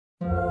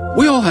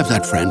We all have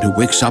that friend who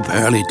wakes up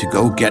early to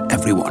go get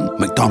everyone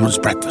McDonald's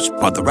breakfast,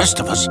 while the rest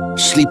of us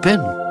sleep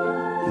in.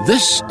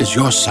 This is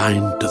your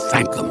sign to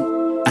thank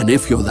them. And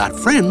if you're that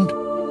friend,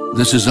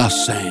 this is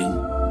us saying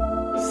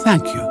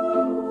thank you.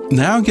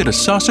 Now get a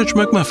sausage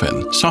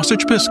McMuffin,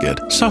 sausage biscuit,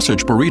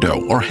 sausage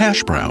burrito, or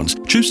hash browns.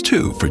 Choose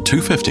 2 for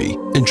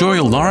 $2.50. Enjoy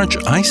a large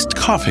iced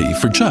coffee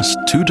for just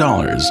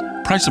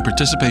 $2. Price and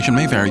participation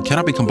may vary.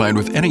 Cannot be combined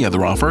with any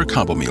other offer or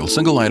combo meal.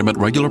 Single item at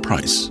regular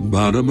price.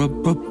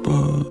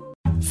 Ba-da-ba-ba-ba.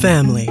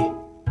 Family.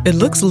 It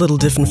looks a little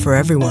different for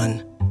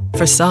everyone.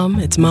 For some,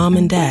 it's mom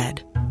and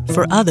dad.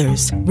 For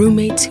others,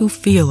 roommates who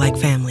feel like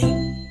family.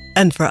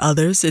 And for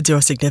others, it's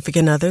your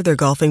significant other, their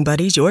golfing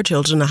buddies, your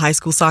children, a high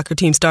school soccer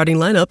team starting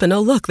lineup, and oh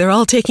look, they're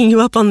all taking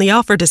you up on the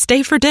offer to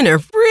stay for dinner,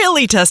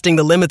 really testing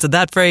the limits of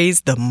that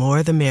phrase, the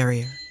more the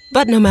merrier.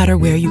 But no matter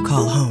where you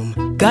call home,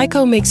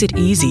 Geico makes it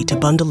easy to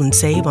bundle and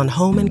save on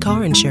home and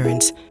car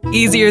insurance.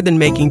 Easier than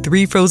making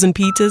 3 frozen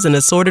pizzas and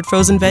assorted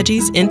frozen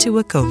veggies into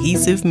a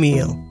cohesive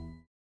meal.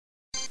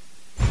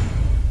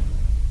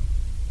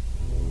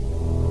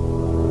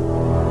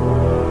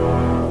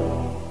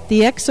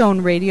 The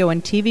X-Zone radio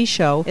and TV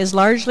show is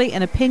largely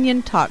an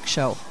opinion talk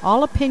show.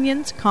 All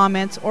opinions,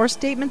 comments, or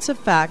statements of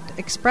fact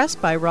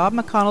expressed by Rob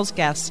McConnell's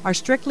guests are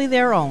strictly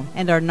their own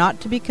and are not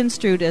to be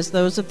construed as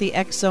those of the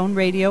X-Zone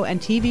radio and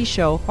TV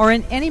show or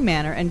in any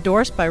manner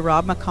endorsed by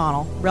Rob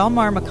McConnell,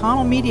 Relmar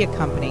McConnell Media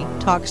Company,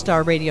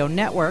 Talkstar Radio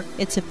Network,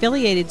 its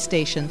affiliated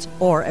stations,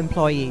 or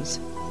employees.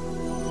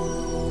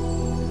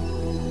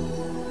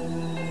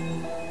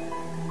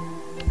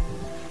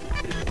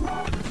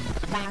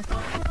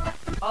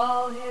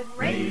 All Hit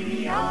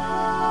Radio.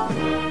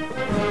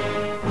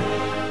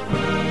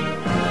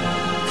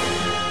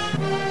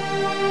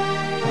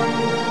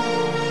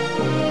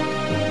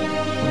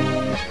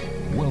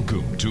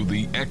 Welcome to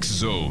the X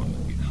Zone,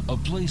 a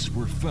place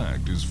where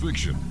fact is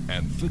fiction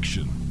and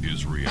fiction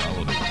is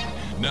reality.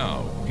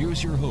 Now,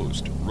 here's your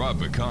host, Rob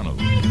McConnell.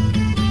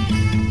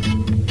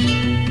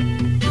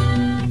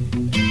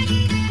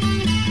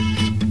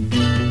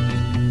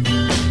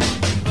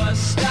 Bus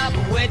stop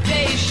where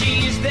day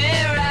she's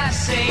there, I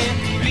say,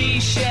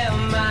 please share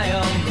my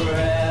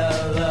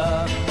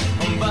umbrella.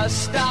 Bus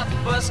stop,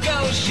 bus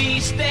goes, she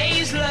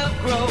stays, love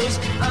grows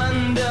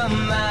under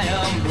my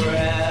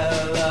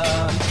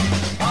umbrella.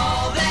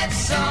 All that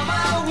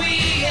summer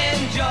we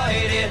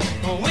enjoyed it,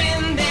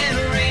 wind and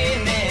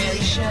rain and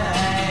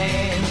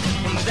shine.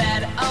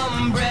 That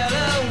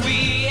umbrella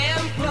we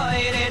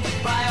employed it,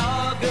 by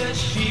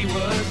August she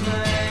was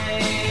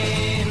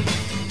mine.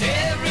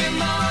 Every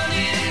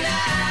morning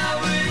I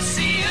would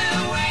see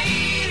her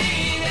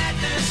waiting at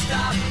the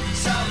stop.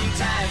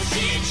 Sometimes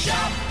she'd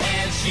shop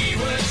and she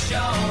would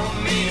show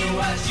me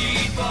what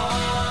she'd bought.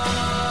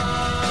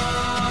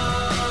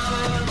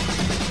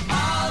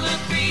 All the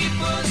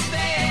people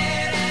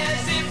stared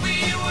as if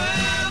we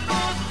were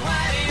both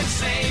quite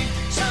insane.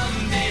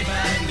 Someday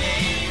my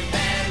name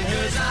and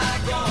hers are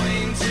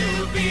going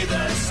to be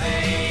the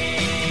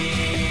same.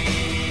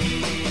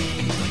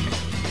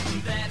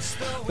 That's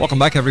the way. Welcome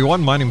back,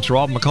 everyone. My name's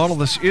Rob McConnell.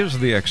 This is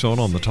the X-Zone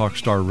on the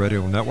Talkstar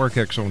Radio Network,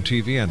 X-Zone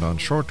TV, and on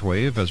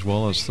shortwave, as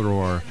well as through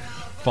our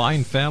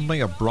fine family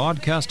of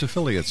broadcast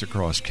affiliates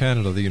across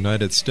Canada, the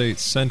United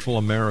States, Central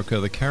America,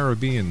 the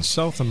Caribbean,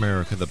 South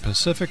America, the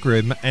Pacific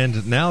Rim,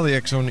 and now the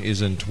X-Zone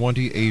is in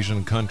 20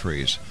 Asian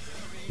countries.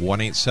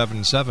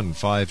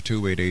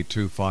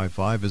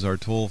 1-877-528-8255 is our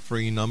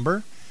toll-free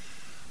number.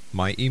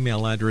 My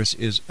email address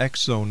is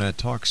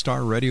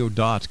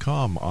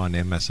xzone@talkstarradio.com. On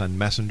MSN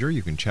Messenger,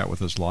 you can chat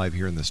with us live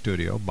here in the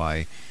studio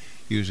by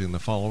using the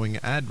following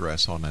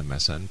address on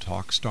MSN,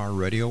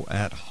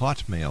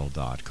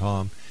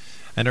 talkstarradio@hotmail.com.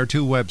 And our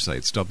 2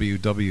 websites,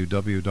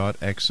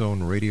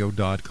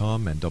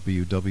 www.xzoneradio.com and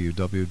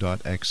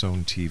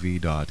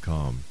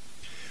www.xzonetv.com.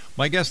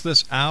 My guest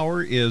this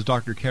hour is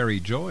Dr.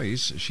 CARRIE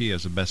JOYCE. She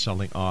is a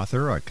best-selling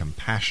author, a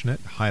compassionate,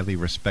 highly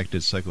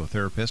respected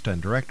psychotherapist,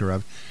 and director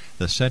of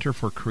the Center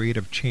for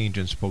Creative Change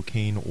in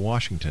Spokane,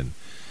 Washington.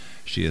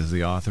 She is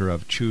the author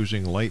of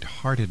Choosing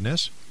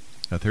Lightheartedness,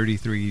 a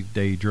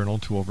 33-day journal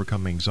to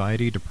overcome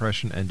anxiety,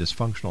 depression, and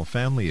dysfunctional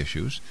family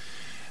issues,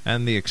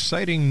 and the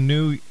exciting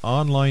new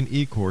online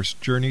e-course,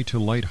 Journey to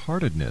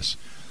Lightheartedness.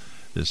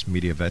 This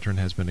media veteran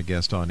has been a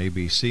guest on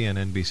ABC and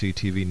NBC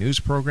TV news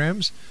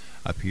programs,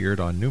 appeared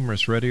on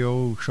numerous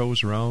radio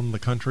shows around the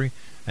country,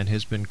 and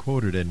has been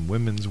quoted in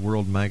Women's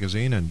World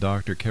magazine. And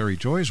Dr. CARRIE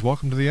JOYCE,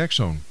 welcome to the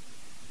X-Zone.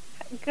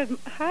 Good.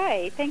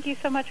 Hi. Thank you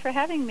so much for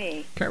having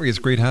me. CARRIE, it's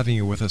great having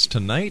you with us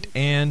tonight.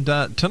 And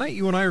tonight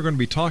you and I are going to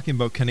be talking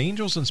about, can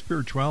angels and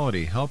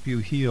spirituality help you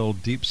heal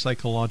deep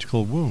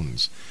psychological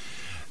wounds?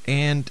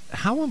 And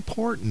how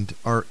important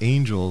are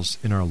angels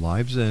in our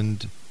lives,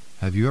 and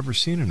have you ever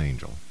seen an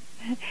angel?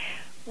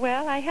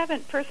 Well, I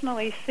haven't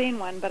personally seen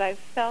one, but I've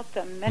felt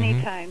them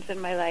many times in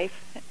my life.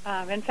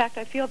 In fact,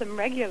 I feel them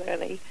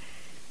regularly.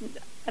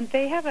 And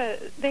they have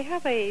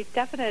a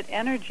definite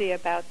energy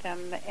about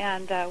them,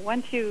 and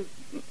once you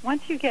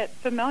get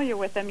familiar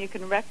with them, you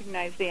can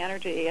recognize the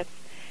energy.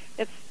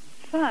 It's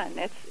fun.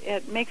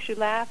 It makes you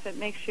laugh. It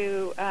makes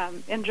you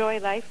enjoy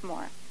life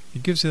more.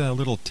 It gives you that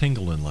little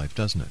tingle in life,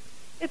 doesn't it?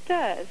 It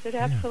does. It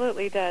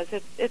absolutely does.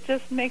 It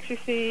just makes you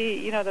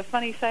see, the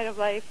funny side of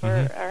life,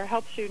 or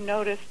helps you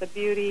notice the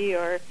beauty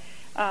or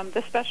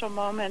the special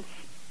moments.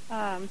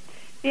 The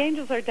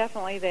angels are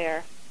definitely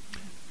there.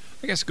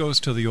 I guess it goes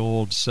to the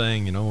old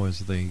saying, is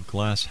the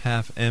glass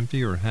half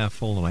empty or half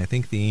full? And I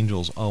think the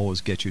angels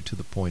always get you to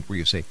the point where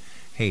you say,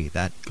 hey,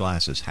 that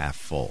glass is half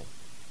full.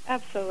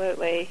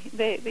 Absolutely.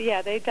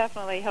 They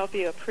definitely help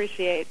you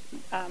appreciate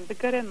the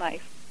good in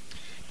life.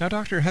 Now,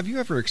 Doctor, have you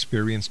ever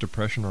experienced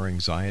depression or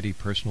anxiety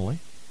personally?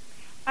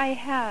 I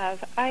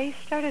have. I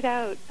started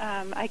out,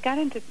 I got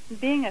into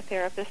being a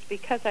therapist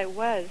because I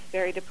was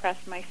very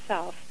depressed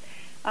myself.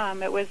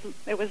 It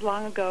was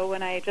long ago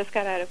when I just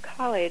got out of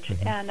college,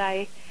 and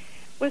I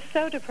was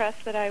so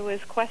depressed that I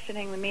was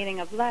questioning the meaning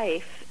of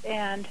life.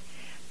 And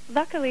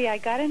luckily, I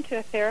got into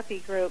a therapy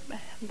group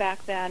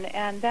back then,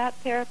 and that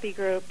therapy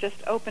group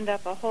just opened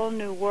up a whole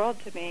new world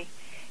to me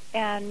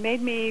and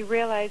made me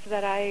realize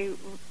that I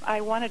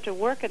wanted to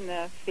work in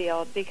the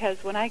field,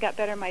 because when I got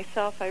better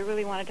myself, I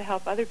really wanted to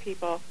help other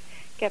people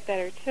get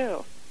better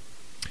too.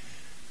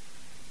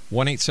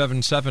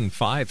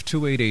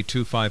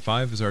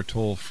 1-877-528-8255 is our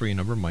toll-free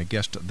number. My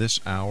guest this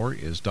hour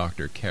is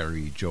Dr.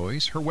 Carrie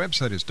Joyce. Her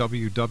website is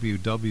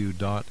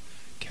www.carrie,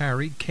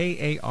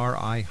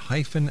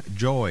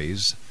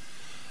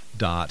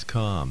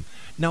 KARRI-joys.com.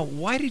 Now,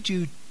 why did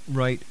you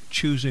write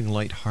Choosing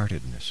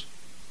Lightheartedness?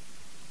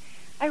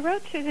 I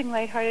wrote Choosing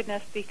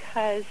Lightheartedness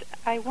because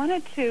I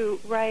wanted to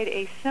write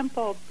a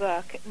simple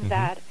book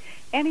that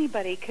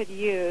anybody could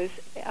use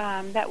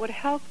that would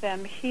help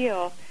them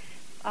heal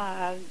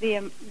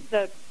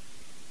the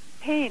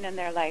pain in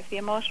their life, the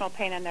emotional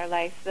pain in their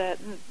life,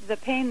 the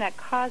pain that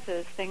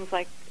causes things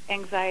like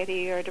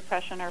anxiety or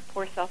depression or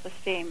poor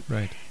self-esteem.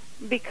 Right.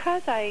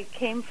 Because I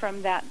came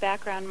from that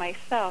background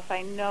myself,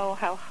 I know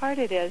how hard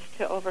it is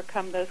to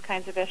overcome those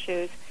kinds of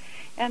issues.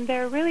 And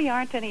there really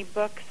aren't any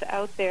books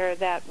out there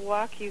that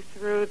walk you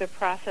through the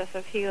process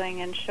of healing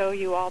and show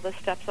you all the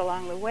steps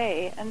along the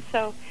way. And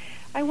so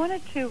I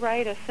wanted to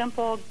write a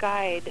simple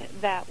guide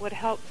that would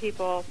help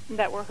people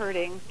that were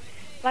hurting,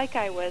 like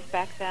I was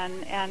back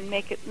then, and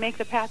make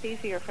the path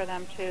easier for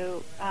them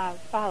to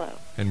follow.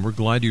 And we're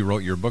glad you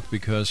wrote your book,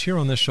 because here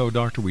on this show,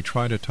 Doctor, we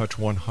try to touch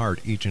one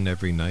heart each and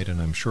every night,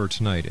 and I'm sure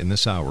tonight, in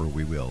this hour,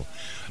 we will.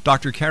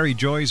 Dr. Carrie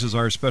Joyce is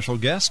our special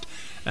guest,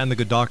 and the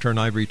good doctor and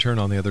I return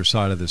on the other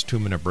side of this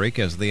 2-minute break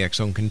as the X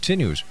Zone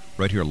continues,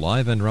 right here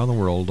live and around the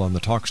world on the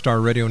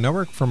Talkstar Radio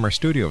Network from our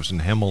studios in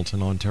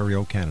Hamilton,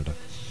 Ontario, Canada.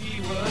 He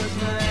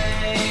was mine.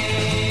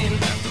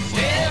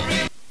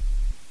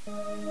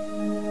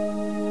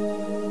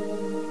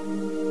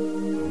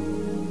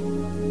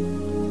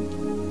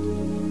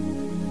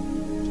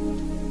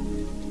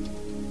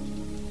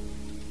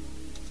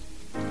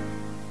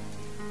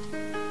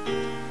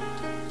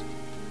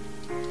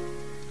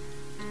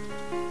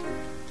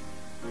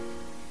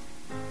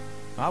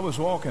 I was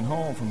walking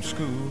home from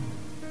school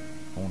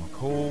on a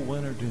cold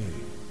winter day.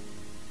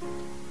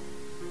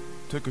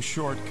 Took a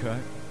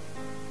shortcut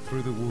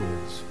through the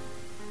woods,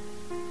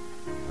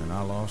 and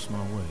I lost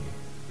my way.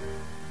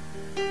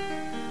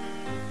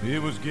 It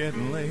was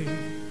getting late,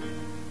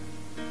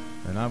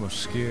 and I was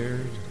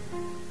scared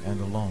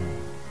and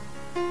alone.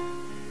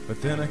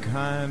 But then a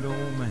kind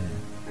old man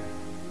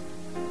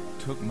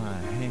took my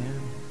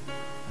hand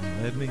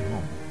and led me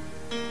home.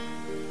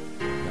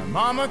 Now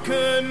Mama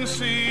couldn't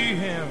see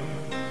him,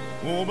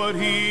 oh, but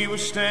he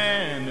was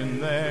standing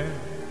there.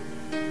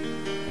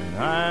 And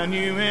I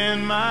knew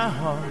in my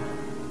heart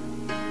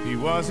he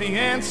was the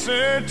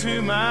answer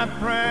to my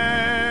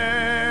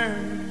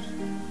prayers.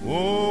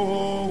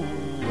 Oh,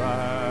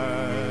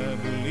 I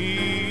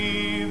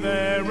believe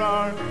there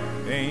are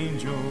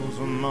angels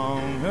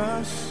among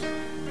us,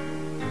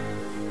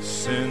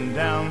 sent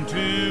down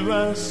to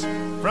us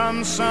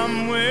from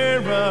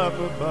somewhere up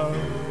above.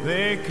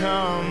 They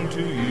come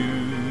to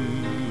you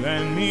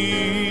and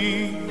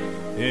me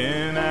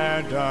in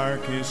our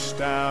darkest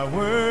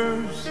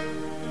hours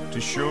to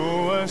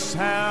show us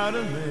how to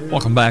live.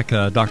 Welcome back.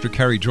 Dr.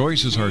 Carrie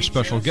Joyce is our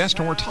special guest,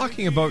 and we're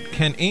talking about,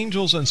 can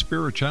angels and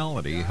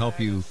spirituality help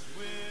you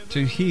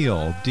to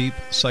heal deep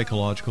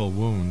psychological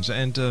wounds?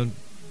 And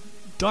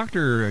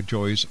Dr.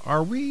 Joyce,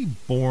 are we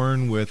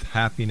born with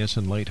happiness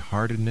and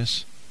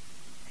lightheartedness?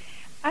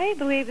 I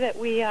believe that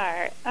we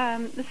are.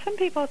 Some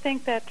people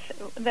think that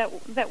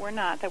we're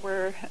not, that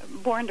we're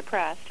born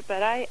depressed,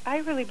 but I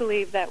really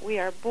believe that we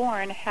are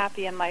born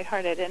happy and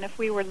lighthearted, and if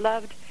we were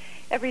loved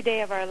every day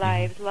of our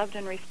lives, loved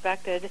and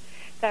respected,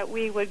 that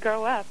we would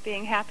grow up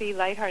being happy,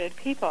 lighthearted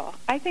people.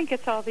 I think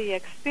it's all the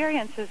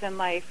experiences in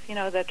life,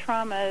 the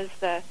traumas,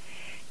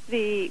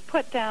 the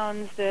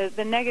put-downs, the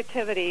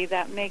negativity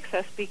that makes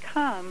us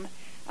become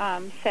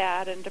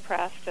sad and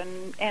depressed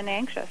and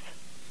anxious.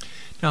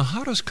 Now,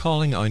 how does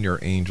calling on your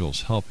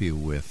angels help you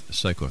with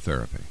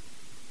psychotherapy?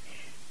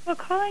 Well,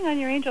 calling on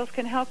your angels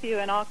can help you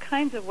in all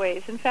kinds of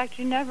ways. In fact,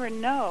 you never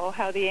know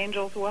how the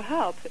angels will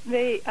help.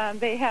 They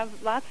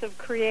have lots of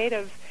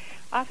creative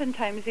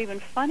oftentimes even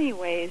funny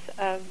ways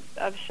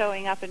of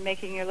showing up and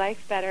making your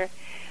life better.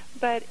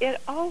 But it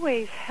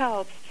always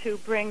helps to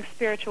bring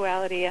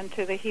spirituality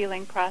into the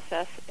healing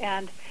process.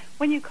 And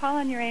when you call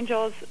on your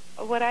angels,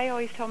 what I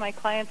always tell my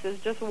clients is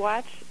just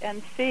watch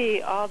and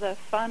see all the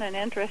fun and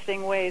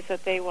interesting ways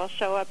that they will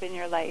show up in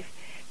your life.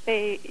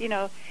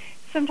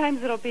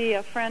 Sometimes it'll be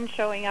a friend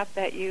showing up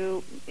that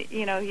you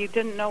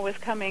didn't know was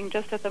coming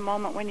just at the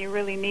moment when you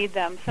really need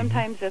them.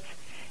 Sometimes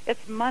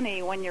it's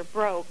money when you're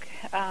broke.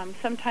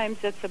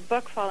 Sometimes it's a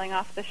book falling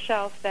off the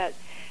shelf that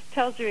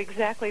tells you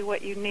exactly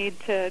what you need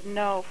to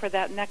know for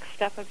that next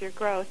step of your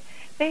growth.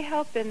 They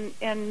help in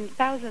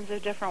thousands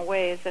of different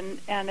ways, and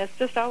it's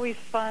just always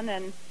fun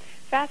and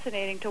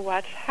fascinating to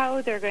watch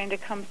how they're going to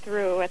come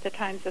through at the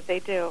times that they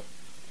do.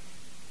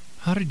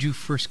 How did you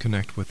first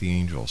connect with the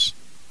angels?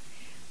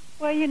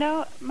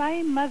 Well,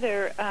 my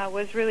mother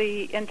was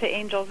really into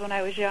angels when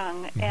I was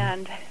young,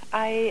 and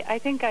I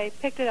think I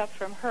picked it up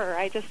from her.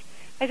 I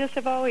just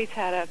have always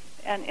had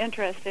an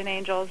interest in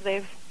angels.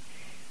 They've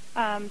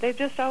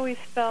just always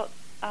felt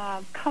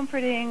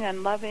comforting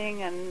and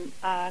loving and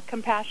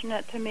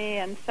compassionate to me.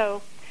 And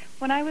so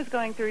when I was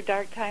going through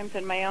dark times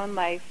in my own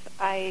life,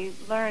 I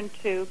learned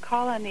to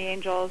call on the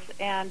angels,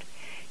 and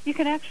you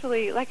can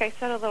actually, like I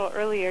said a little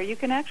earlier, you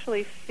can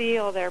actually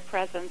feel their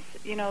presence.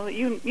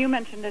 You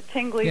mentioned a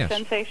tingly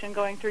sensation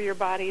going through your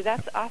body.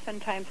 That's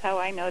oftentimes how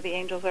I know the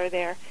angels are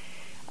there.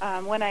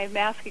 When I'm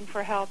asking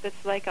for help,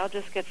 it's like I'll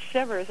just get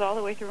shivers all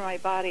the way through my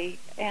body,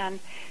 and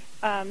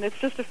it's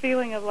just a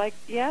feeling of like,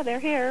 yeah, they're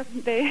here.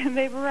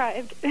 They've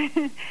arrived.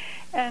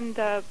 And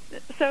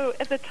so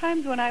at the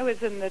times when I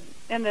was in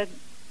the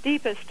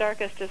deepest,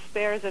 darkest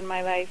despairs in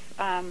my life,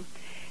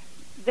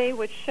 they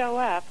would show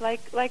up.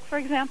 Like for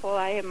example,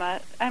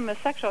 I'm a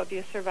sexual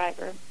abuse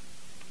survivor,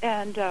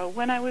 and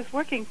when I was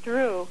working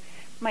through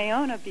my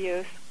own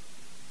abuse,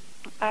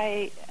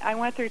 I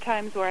went through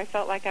times where I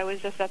felt like I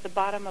was just at the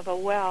bottom of a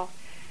well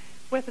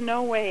with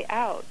no way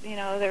out.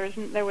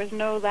 There was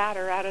no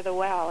ladder out of the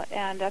well,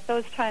 and at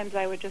those times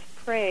I would just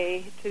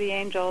pray to the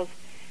angels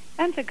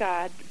and to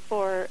God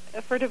for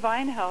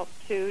divine help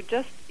to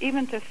just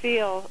even to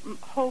feel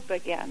hope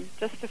again,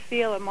 just to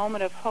feel a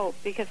moment of hope,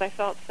 because I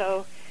felt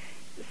so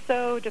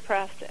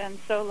depressed and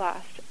so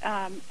lost.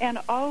 And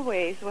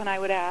always when I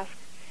would ask,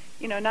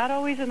 not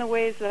always in the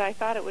ways that I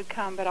thought it would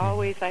come, but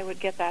always I would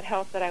get that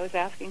help that I was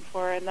asking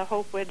for, and the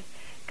hope would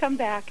come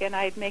back, and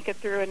I'd make it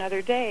through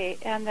another day.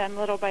 And then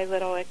little by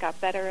little it got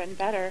better and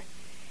better.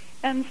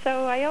 And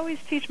so I always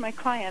teach my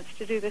clients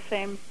to do the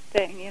same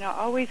thing.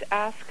 Always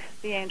ask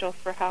the angels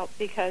for help,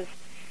 because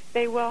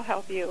they will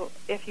help you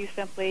if you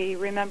simply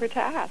remember to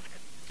ask.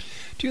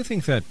 Do you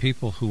think that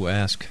people who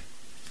ask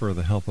for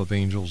the help of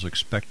angels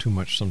expect too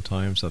much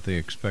sometimes, that they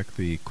expect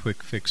the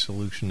quick fix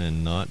solution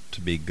and not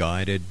to be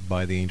guided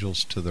by the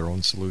angels to their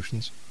own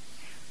solutions?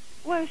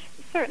 Well,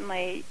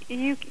 certainly.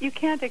 You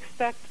can't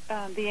expect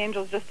the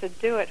angels just to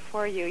do it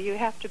for you. You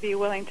have to be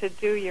willing to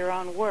do your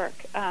own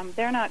work.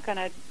 They're not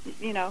going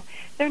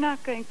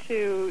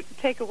to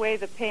take away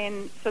the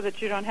pain so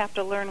that you don't have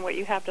to learn what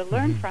you have to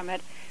learn from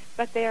it,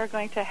 but they are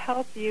going to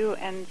help you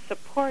and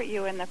support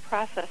you in the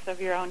process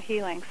of your own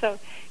healing. So,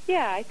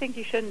 yeah, I think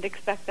you shouldn't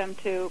expect them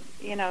to,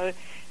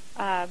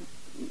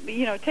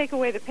 take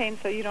away the pain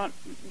so you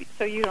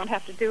don't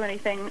have to do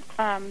anything.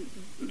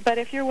 But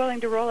if you're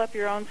willing to roll up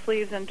your own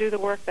sleeves and do the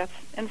work that's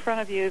in front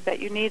of you that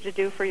you need to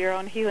do for your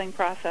own healing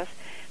process,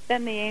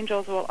 then the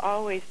angels will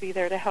always be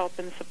there to help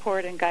and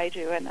support and guide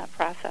you in that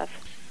process.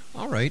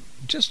 All right.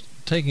 Just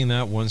taking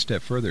that one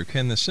step further,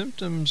 can the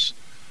symptoms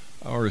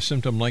or a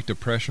symptom like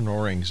depression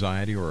or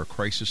anxiety or a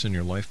crisis in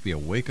your life be a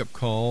wake-up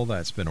call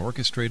that's been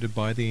orchestrated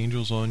by the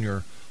angels on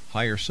your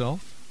higher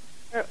self?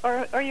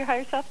 Or your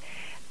higher self?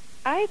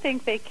 I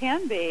think they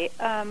can be.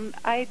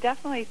 I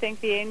definitely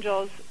think the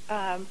angels,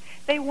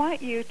 they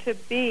want you to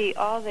be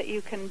all that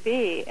you can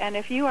be. And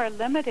if you are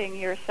limiting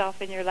yourself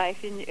in your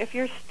life, and if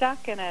you're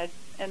stuck in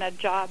a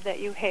job that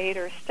you hate,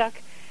 or stuck,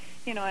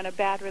 in a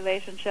bad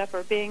relationship,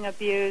 or being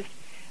abused,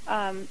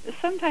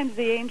 sometimes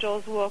the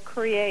angels will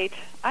create,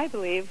 I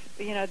believe,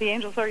 the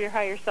angels or your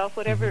higher self,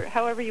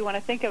 however you want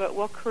to think of it,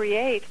 will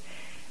create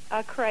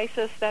a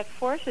crisis that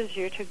forces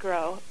you to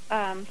grow.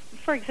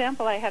 For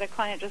example, I had a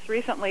client just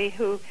recently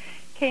who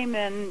came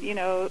in,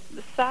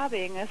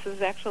 sobbing. This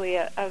is actually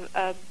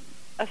a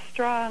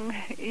strong,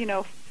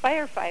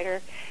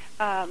 firefighter,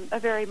 a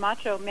very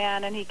macho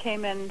man, and he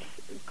came in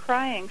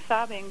crying,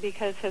 sobbing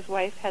because his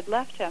wife had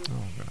left him.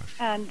 Oh, gosh.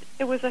 And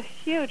it was a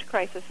huge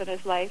crisis in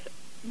his life.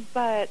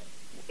 But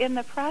in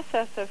the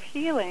process of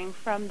healing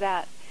from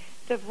that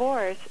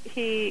divorce,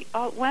 he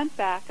went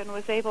back and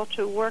was able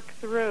to work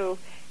through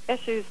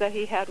issues that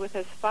he had with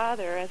his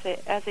father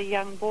as a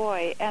young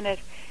boy, and it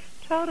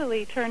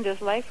totally turned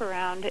his life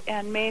around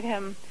and made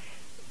him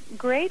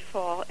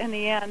grateful in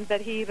the end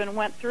that he even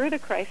went through the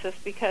crisis,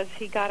 because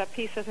he got a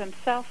piece of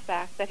himself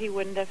back that he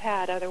wouldn't have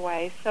had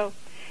otherwise. So,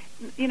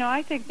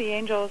 I think the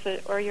angels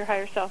or your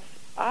higher self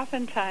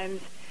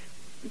oftentimes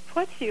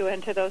puts you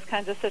into those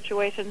kinds of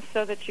situations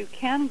so that you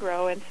can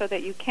grow and so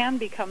that you can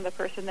become the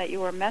person that you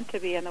were meant to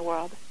be in the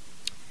world.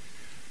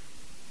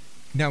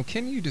 Now,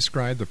 can you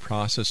describe the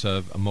process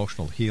of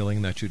emotional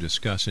healing that you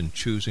discuss in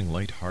Choosing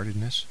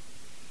Lightheartedness?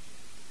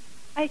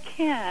 I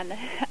can.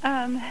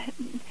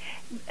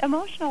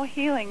 Emotional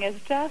healing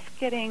is just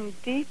getting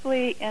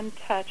deeply in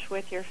touch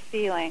with your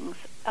feelings,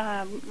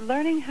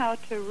 learning how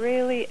to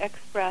really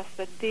express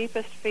the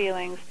deepest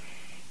feelings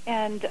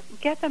and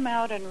get them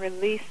out and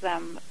release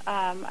them.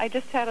 I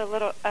just had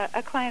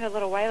a client a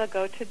little while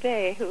ago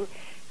today who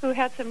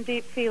had some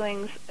deep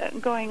feelings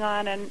going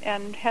on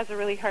and has a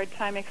really hard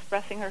time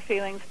expressing her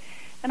feelings.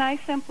 And I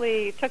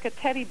simply took a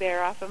teddy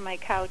bear off of my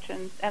couch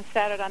and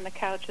sat it on the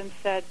couch and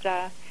said,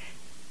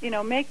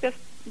 make this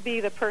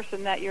be the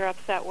person that you're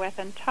upset with,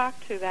 and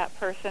talk to that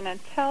person and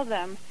tell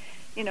them,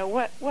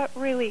 what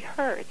really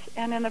hurts.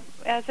 And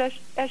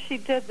as she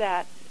did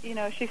that,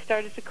 she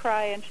started to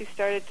cry and she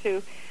started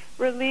to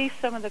release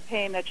some of the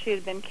pain that she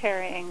had been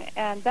carrying.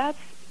 And that's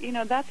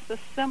the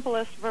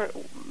simplest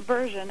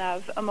version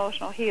of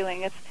emotional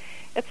healing.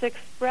 It's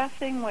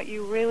expressing what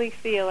you really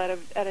feel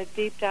at a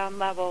deep down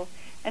level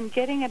and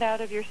getting it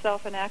out of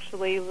yourself and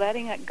actually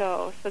letting it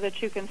go so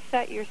that you can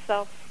set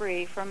yourself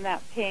free from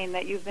that pain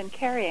that you've been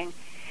carrying.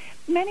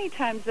 Many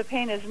times the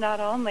pain is not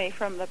only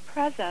from the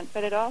present,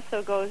 but it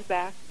also goes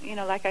back,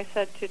 like I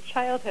said, to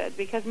childhood,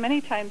 because many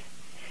times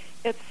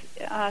it's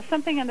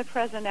something in the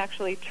present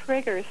actually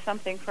triggers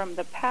something from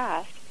the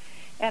past,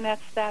 and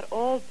it's that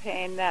old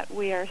pain that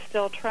we are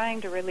still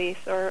trying to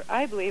release, or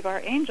I believe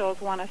our angels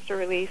want us to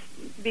release,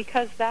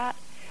 because that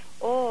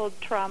old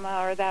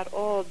trauma or that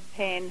old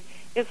pain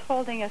is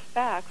holding us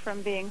back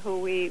from being who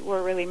we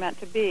were really meant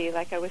to be,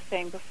 like I was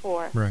saying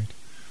before. Right.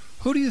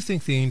 Who do you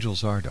think the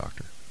angels are,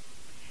 Doctor?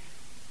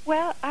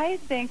 Well, I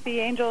think the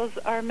angels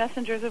are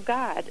messengers of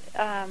God.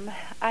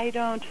 I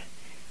don't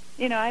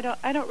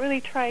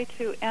really try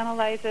to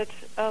analyze it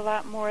a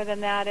lot more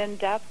than that in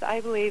depth. I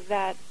believe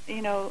that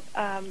the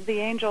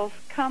angels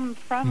come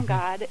from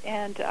God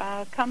and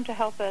come to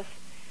help us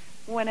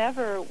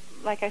whenever,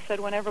 like I said,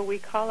 whenever we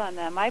call on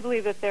them. I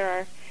believe that there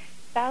are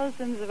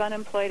thousands of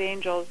unemployed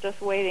angels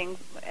just waiting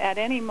at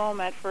any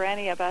moment for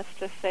any of us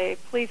to say,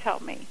 please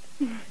help me.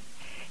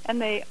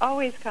 And they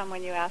always come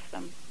when you ask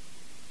them.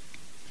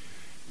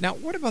 Now,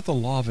 what about the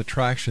law of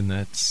attraction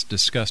that's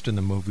discussed in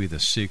the movie The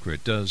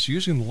Secret? Does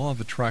using the law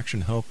of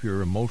attraction help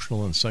your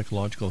emotional and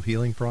psychological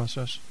healing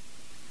process?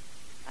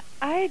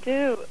 I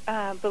do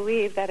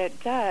believe that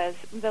it does.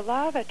 The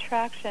law of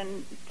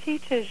attraction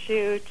teaches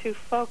you to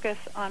focus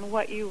on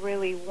what you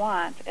really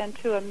want and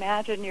to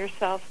imagine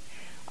yourself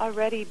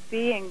already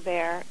being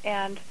there.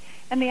 And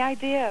the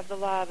idea of the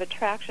law of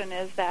attraction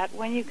is that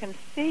when you can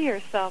see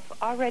yourself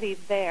already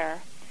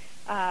there,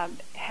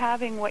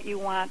 having what you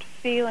want,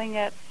 feeling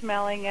it,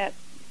 smelling it,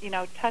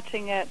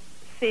 touching it,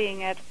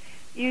 seeing it,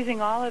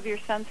 using all of your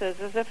senses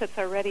as if it's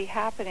already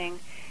happening,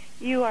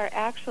 you are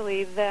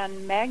actually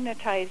then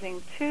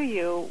magnetizing to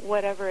you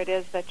whatever it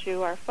is that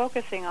you are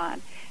focusing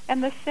on.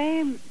 And the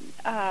same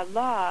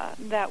law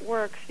that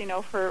works,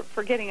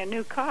 for getting a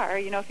new car,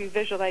 if you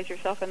visualize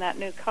yourself in that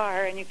new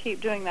car and you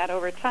keep doing that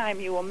over time,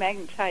 you will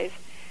magnetize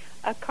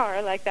a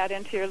car like that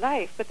into your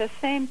life. But the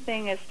same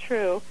thing is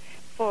true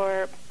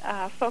for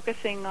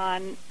focusing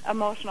on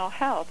emotional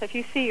health. If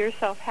you see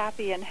yourself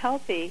happy and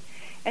healthy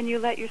and you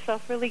let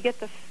yourself really get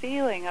the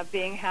feeling of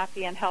being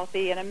happy and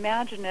healthy and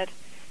imagine it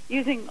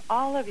using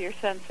all of your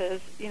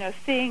senses,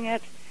 seeing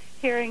it,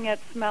 hearing it,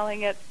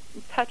 smelling it,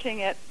 touching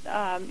it,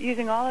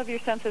 using all of your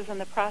senses in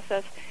the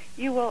process,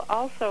 you will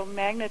also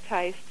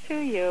magnetize to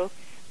you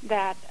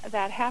that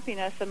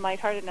happiness and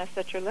lightheartedness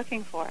that you're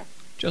looking for.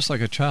 Just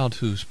like a child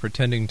who's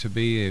pretending to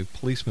be a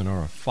policeman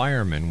or a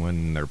fireman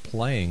when they're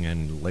playing,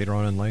 and later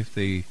on in life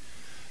they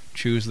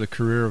choose the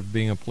career of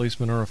being a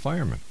policeman or a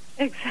fireman.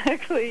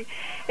 Exactly,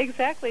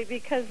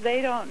 because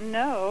they don't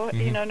know,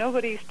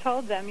 nobody's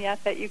told them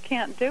yet that you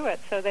can't do it,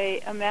 so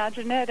they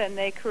imagine it and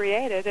they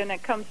create it and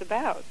it comes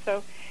about.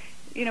 So,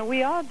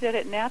 we all did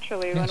it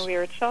naturally when we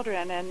were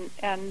children,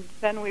 and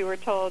then we were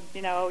told,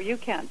 you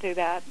can't do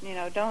that,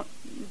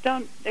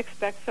 don't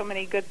expect so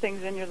many good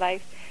things in your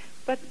life.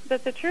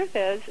 But the truth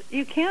is,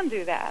 you can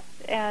do that.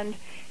 And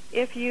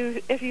if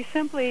you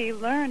simply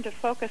learn to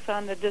focus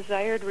on the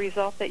desired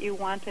result that you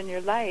want in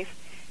your life,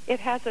 it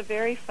has a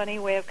very funny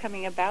way of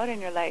coming about in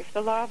your life.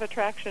 The law of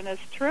attraction is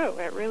true.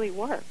 It really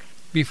works.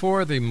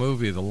 Before the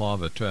movie, The Law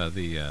of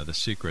The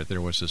Secret, there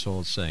was this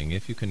old saying,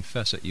 if you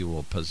confess it, you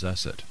will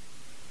possess it.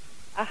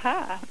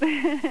 Aha.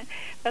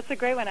 That's a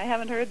great one. I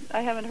haven't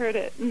heard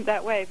it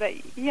that way.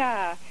 But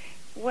yeah,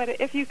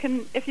 if you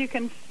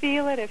can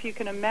feel it, if you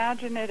can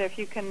imagine it, if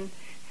you can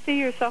see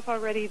yourself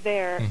already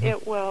there,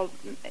 it will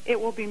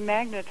be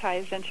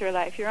magnetized into your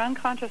life. Your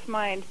unconscious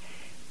mind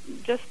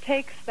just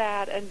takes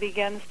that and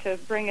begins to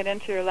bring it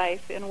into your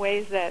life in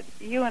ways that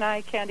you and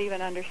I can't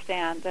even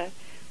understand.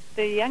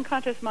 The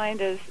unconscious mind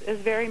is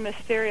very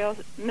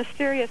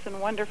mysterious and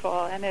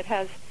wonderful, and it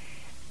has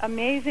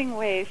amazing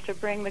ways to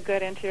bring the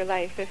good into your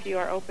life if you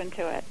are open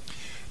to it.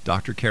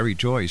 Dr. CARRIE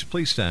Joyce,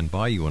 please stand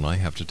by. You and I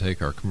have to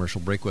take our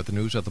commercial break with the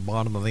news at the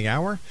bottom of the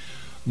hour.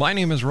 My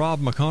name is Rob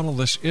McConnell.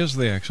 This is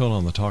the X Zone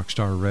on the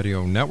Talkstar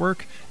Radio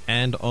Network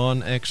and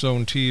on X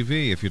Zone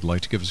TV. If you'd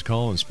like to give us a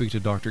call and speak to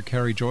Dr.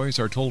 CARRIE Joyce,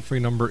 our toll-free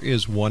number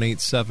is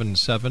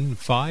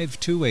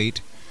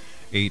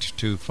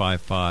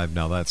 1-877-528-8255.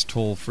 Now, that's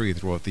toll-free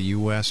throughout the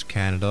U.S.,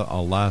 Canada,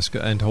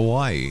 Alaska, and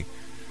Hawaii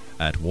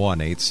at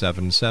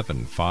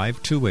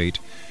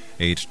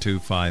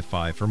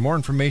 1-877-528-8255. For more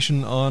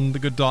information on the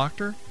good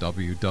doctor,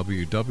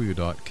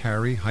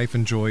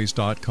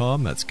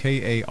 www.carrie-joyce.com. That's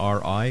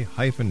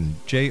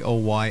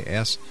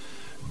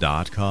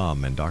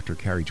KARRI-JOYS.com. And Dr.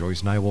 CARRIE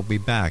Joyce and I will be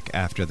back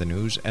after the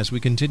news as we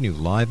continue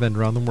live and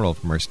around the world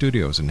from our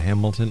studios in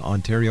Hamilton,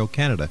 Ontario,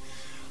 Canada,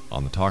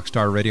 on the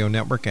Talkstar Radio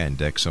Network and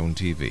X Zone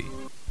TV.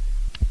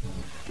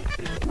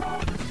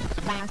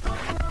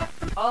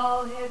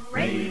 All Hit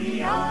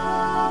Radio.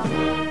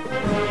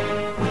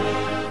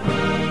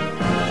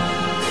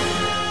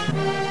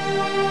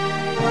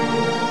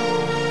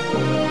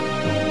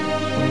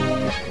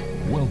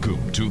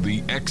 Welcome to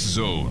the X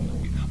Zone,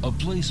 a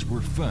place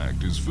where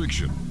fact is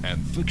fiction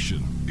and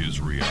fiction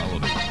is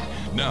reality.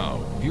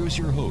 Now, here's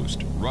your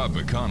host, Rob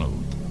McConnell.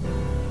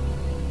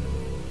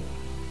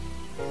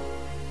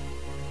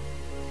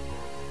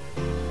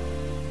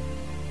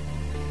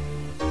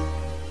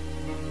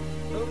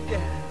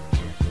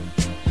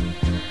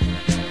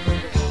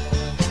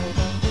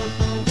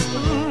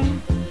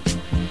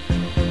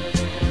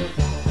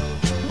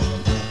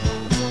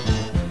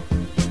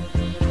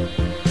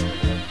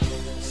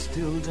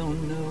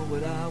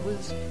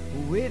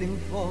 Waiting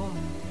for,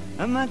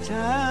 and my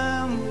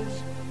time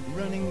was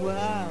running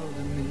wild,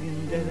 a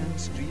million dead-end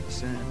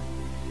streets, and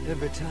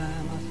every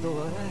time I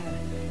thought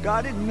I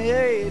got it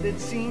made, it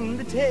seemed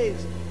the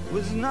taste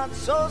was not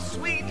so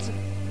sweet.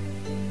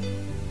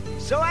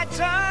 So I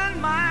turned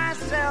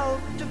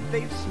myself to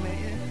face me,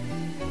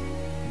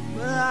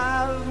 but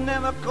I've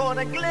never caught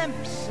a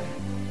glimpse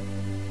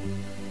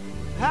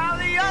how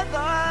the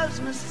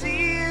others must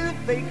see the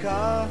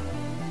faker.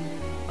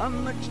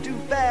 I'm much too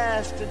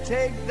fast to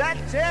take that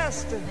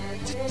test.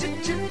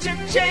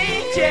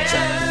 Changes.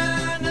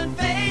 Turn and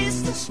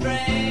face the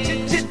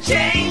strain.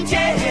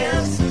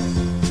 Changes.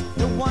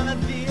 Don't wanna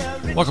be a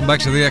rich Welcome back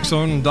to the X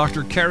Zone.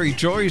 Dr. CARRIE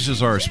Joyce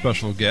is our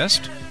special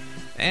guest.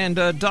 And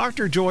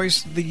Dr.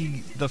 Joyce,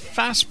 the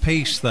fast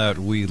pace that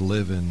we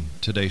live in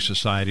today's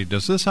society,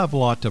 does this have a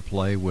lot to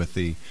play with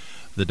the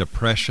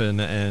depression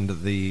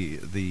and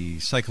the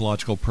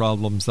psychological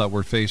problems that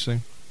we're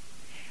facing?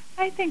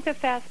 I think the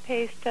fast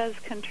pace does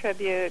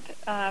contribute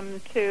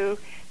to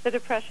the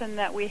depression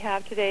that we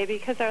have today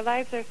because our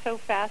lives are so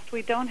fast.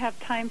 We don't have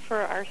time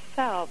for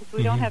ourselves.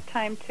 We don't have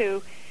time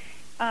to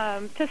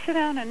sit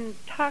down and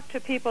talk to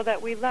people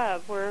that we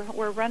love.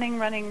 We're running,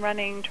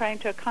 trying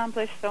to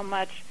accomplish so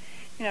much,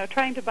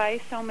 trying to buy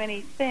so many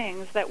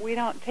things that we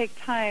don't take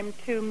time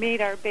to meet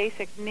our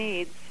basic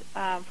needs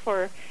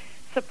for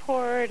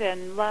support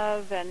and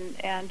love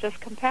and just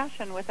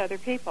compassion with other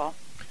people.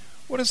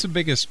 What is the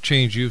biggest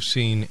change you've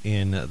seen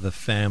in the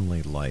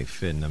family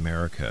life in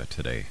America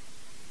today?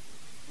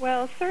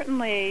 Well,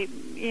 certainly,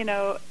 in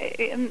our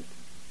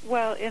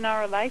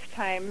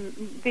lifetime,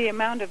 the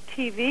amount of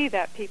TV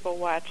that people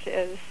watch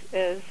is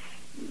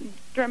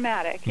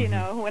dramatic.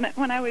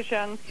 When I was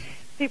young,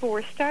 people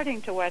were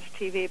starting to watch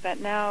TV, but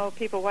now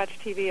people watch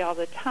TV all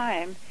the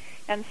time,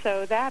 and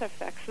so that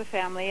affects the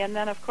family. And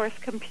then, of course,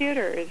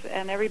 computers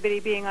and everybody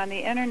being on the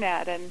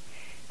internet and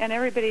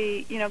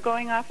everybody,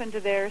 going off into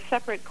their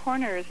separate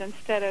corners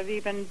instead of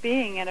even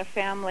being in a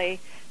family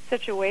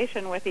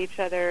situation with each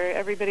other.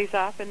 Everybody's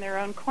off in their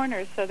own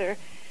corners, so they're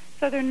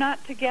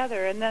not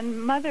together. And then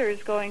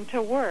mothers going to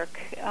work,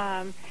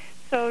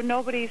 so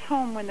nobody's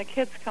home when the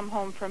kids come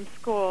home from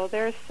school.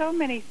 There are so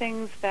many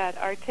things that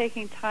are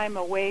taking time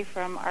away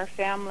from our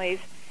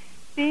families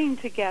being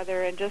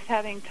together and just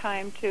having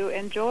time to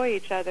enjoy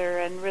each other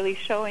and really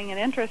showing an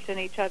interest in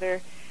each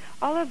other.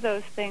 All of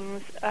those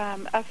things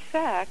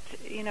affect,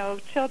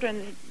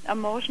 children's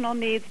emotional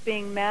needs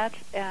being met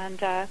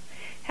and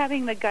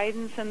having the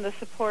guidance and the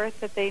support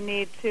that they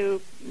need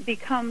to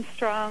become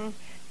strong,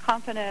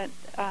 confident,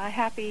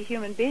 happy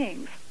human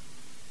beings.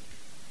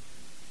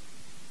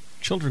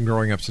 Children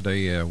growing up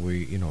today,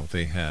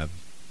 they have,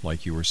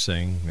 like you were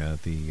saying,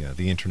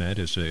 the internet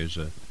is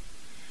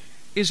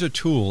a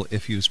tool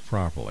if used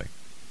properly.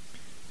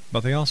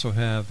 But they also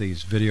have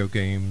these video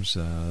games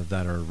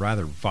that are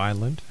rather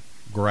violent,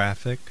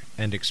 graphic,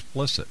 and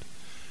explicit.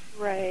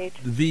 Right.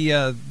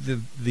 The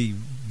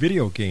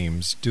video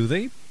games,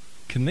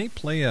 can they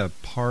play an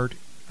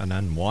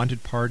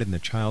unwanted part in the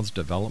child's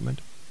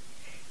development?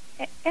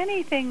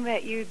 Anything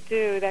that you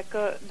do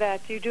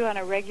that you do on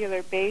a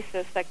regular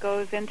basis that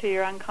goes into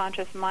your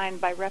unconscious mind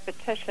by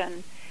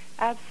repetition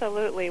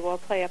absolutely will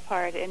play a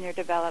part in your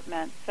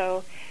development.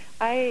 So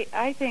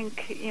I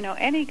think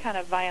any kind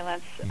of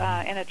violence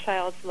in a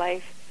child's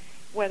life,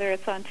 whether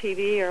it's on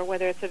TV or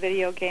whether it's a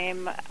video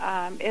game,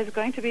 is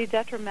going to be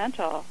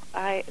detrimental.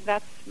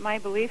 That's my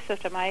belief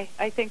system.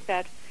 I think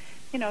that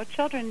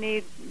children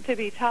need to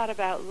be taught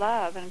about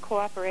love and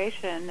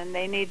cooperation, and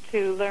they need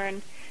to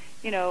learn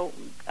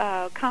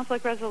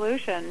conflict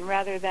resolution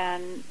rather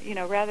than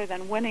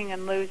winning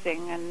and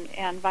losing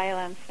and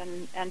violence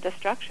and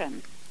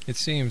destruction. It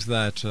seems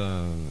that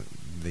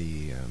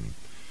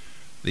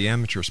the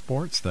amateur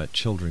sports that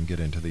children get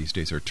into these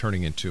days are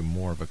turning into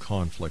more of a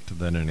conflict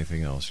than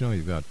anything else.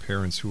 You've got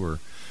parents who are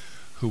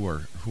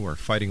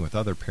fighting with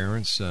other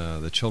parents.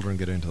 The children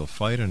get into the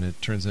fight, and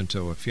it turns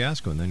into a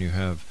fiasco. And then you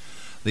have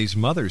these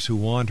mothers who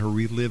want to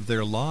relive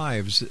their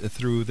lives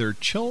through their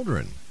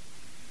children.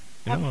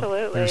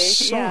 Absolutely,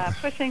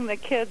 pushing the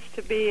kids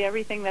to be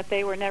everything that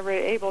they were never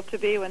able to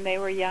be when they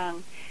were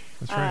young.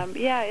 That's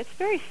right. It's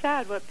very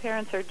sad what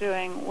parents are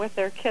doing with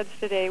their kids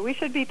today. We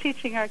should be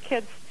teaching our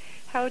kids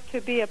how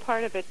to be a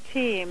part of a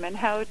team and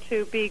how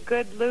to be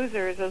good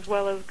losers as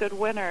well as good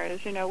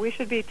winners. We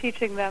should be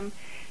teaching them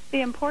the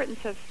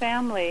importance of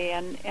family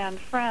and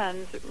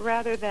friends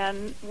rather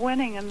than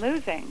winning and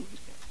losing.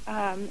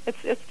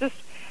 It's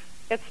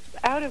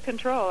out of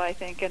control, I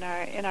think, in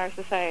our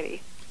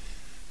society.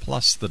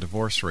 Plus, the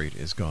divorce rate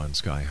is gone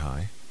sky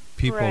high.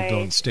 People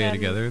don't stay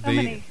together.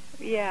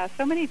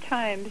 So many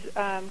times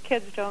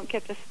kids don't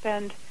get to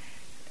spend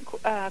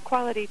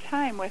quality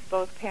time with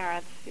both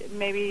parents.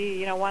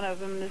 Maybe one of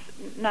them is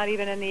not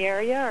even in the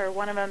area, or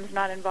one of them is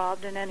not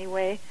involved in any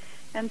way.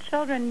 And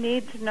children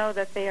need to know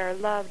that they are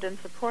loved and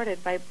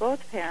supported by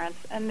both parents,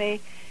 and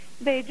they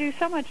do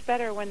so much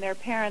better when their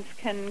parents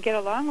can get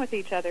along with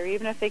each other,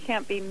 even if they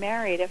can't be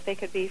married. If they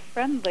could be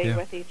friendly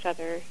with each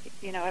other,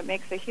 it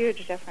makes a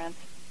huge difference.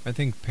 I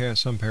think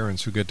some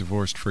parents who get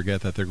divorced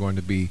forget that they're going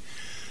to be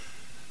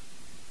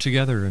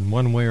together in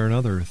one way or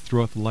another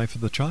throughout the life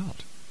of the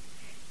child.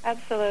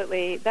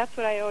 Absolutely. That's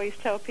what I always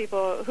tell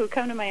people who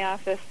come to my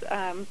office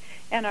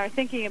and are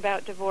thinking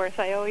about divorce.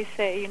 I always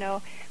say,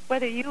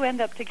 whether you end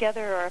up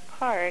together or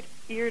apart,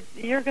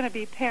 you're going to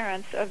be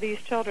parents of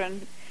these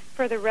children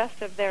for the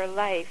rest of their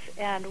life.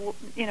 And,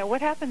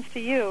 what happens to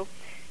you,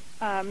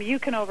 you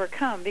can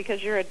overcome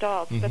because you're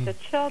adults, but the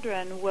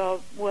children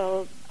will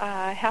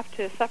have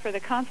to suffer the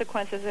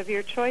consequences of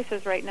your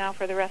choices right now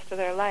for the rest of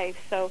their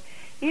life. So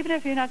even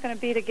if you're not going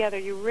to be together,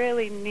 you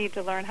really need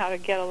to learn how to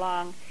get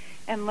along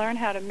and learn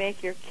how to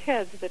make your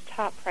kids the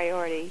top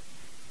priority,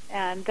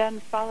 and then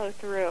follow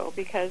through,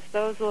 because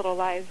those little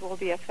lives will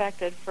be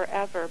affected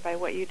forever by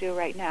what you do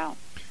right now.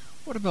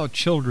 What about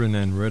children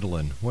and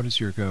Ritalin?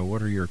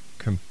 What are your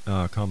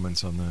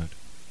comments on that?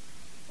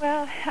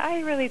 Well,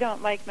 I really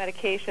don't like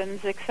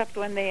medications except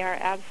when they are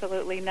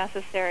absolutely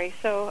necessary.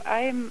 So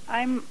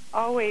I'm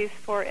always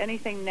for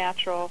anything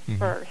natural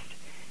first,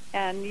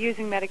 and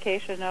using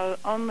medication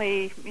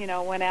only,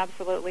 when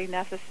absolutely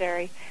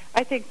necessary.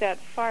 I think that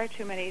far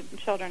too many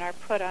children are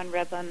put on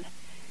Ritalin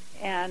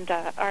and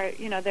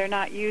they're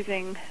not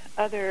using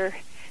other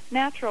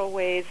natural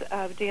ways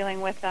of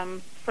dealing with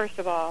them, first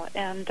of all.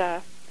 And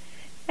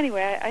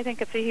anyway, I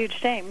think it's a huge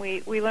shame.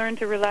 We learn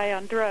to rely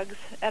on drugs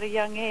at a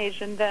young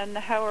age, and then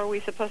how are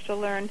we supposed to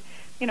learn,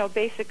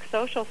 basic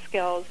social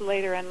skills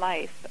later in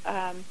life,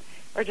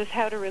 or just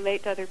how to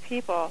relate to other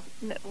people?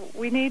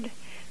 We need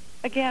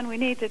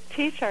to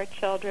teach our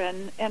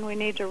children, and we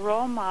need to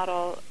role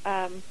model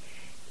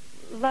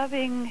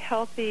loving,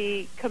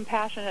 healthy,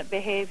 compassionate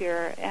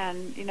behavior,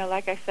 and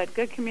like I said,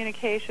 good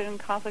communication,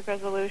 conflict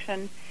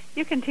resolution.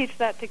 You can teach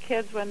that to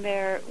kids when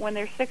they're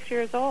 6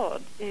 years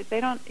old. You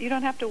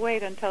don't have to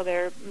wait until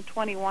they're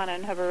 21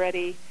 and have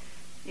already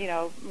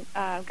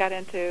got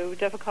into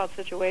difficult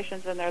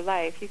situations in their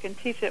life. You can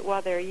teach it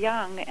while they're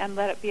young and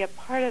let it be a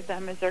part of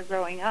them as they're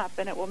growing up,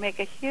 and it will make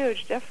a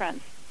huge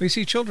difference. You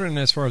see, children,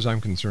 as far as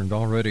I'm concerned,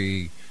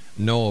 already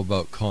know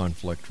about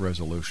conflict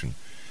resolution.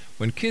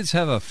 When kids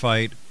have a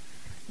fight,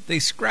 they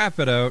scrap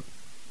it out.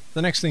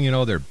 The next thing you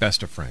know, they're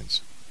best of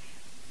friends.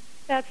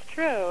 That's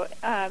true.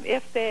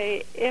 If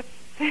they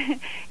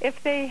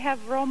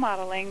have role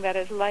modeling that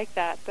is like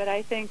that, but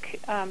I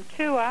think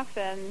too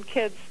often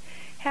kids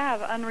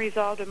have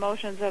unresolved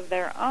emotions of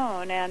their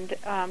own, and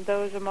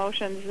those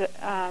emotions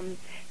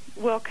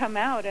will come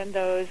out in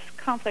those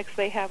conflicts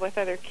they have with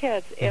other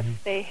kids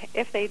if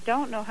they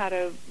don't know how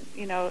to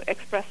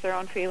express their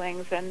own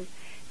feelings and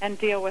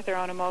deal with their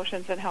own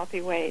emotions in healthy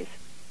ways.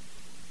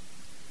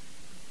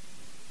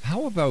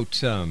 How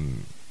about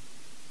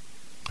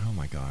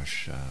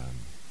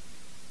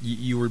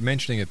you were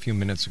mentioning a few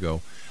minutes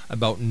ago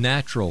about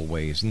natural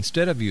ways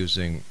instead of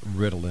using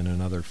Ritalin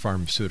and other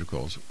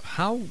pharmaceuticals.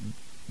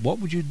 What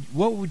would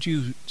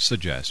you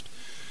suggest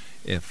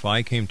if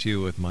I came to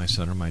you with my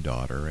son or my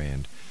daughter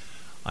and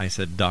I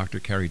said, Dr.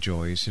 Carrie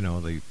Joyce,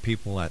 the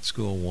people at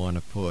school want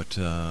to put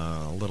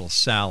little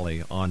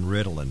Sally on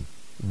Ritalin.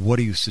 What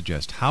do you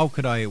suggest? What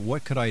could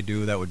I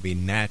do that would be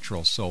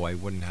natural so I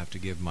wouldn't have to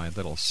give my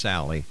little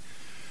Sally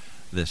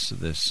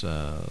this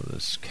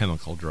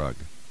chemical drug?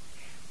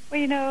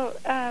 Well,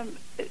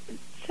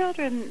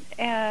 children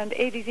and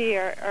ADD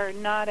are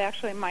not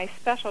actually my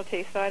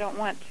specialty, so I don't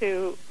want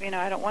to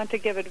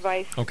give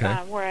advice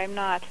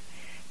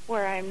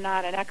where I'm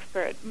not an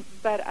expert.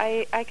 But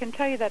I can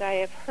tell you that I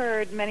have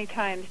heard many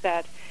times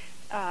that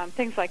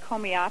things like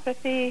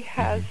homeopathy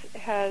has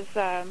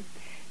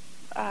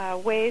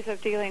ways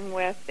of dealing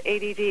with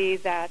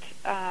ADD that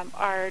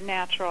are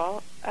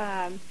natural,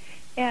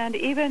 and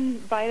even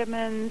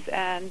vitamins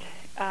and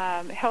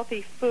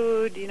healthy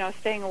food,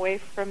 staying away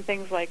from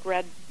things like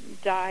red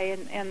dye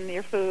in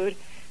your food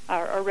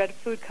or red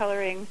food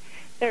coloring.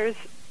 There's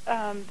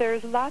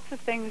lots of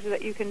things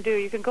that you can do.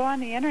 You can go on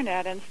the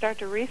internet and start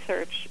to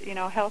research,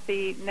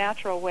 healthy,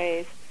 natural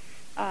ways.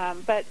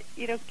 But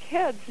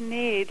kids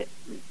need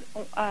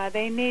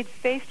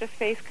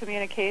face-to-face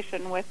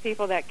communication with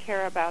people that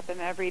care about them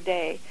every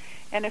day.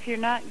 And if you're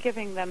not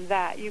giving them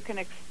that, you can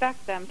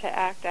expect them to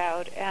act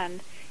out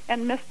and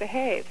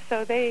misbehave.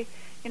 So they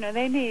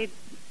need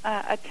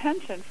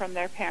attention from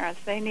their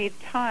parents. They need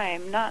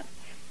time, not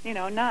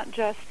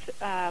just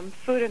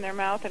food in their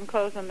mouth and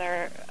clothes on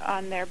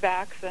their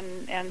backs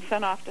and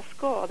sent off to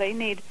school. They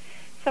need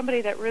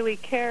somebody that really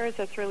cares,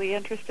 that's really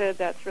interested,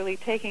 that's really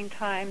taking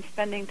time,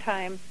 spending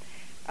time,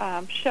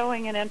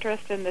 showing an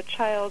interest in the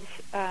child's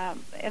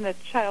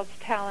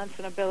talents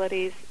and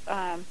abilities.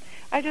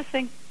 I just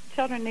think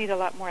children need a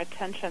lot more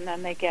attention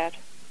than they get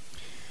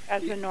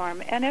as the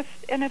norm. And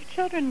if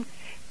children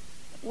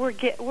were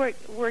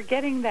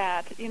getting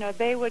that,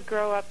 they would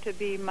grow up to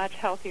be much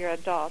healthier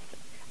adults.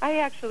 I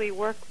actually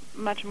work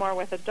much more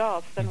with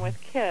adults than with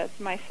kids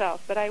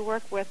myself, but I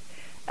work with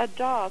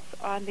adults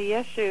on the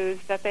issues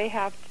that they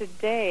have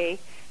today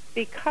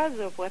because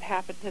of what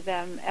happened to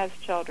them as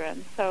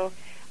children. So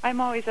I'm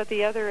always at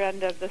the other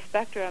end of the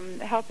spectrum,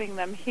 helping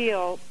them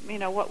heal,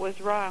 what was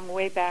wrong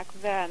way back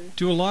then.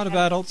 Do a lot of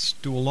adults,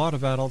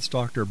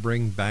 Doctor,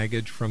 bring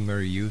baggage from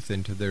their youth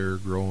into their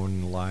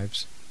grown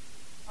lives?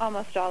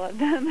 Almost all of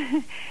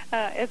them.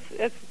 Yes.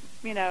 It's.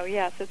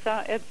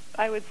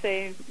 I would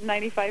say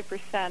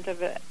 95%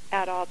 of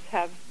adults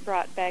have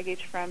brought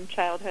baggage from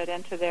childhood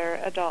into their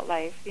adult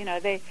life.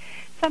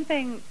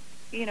 Something,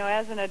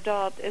 as an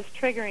adult is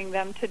triggering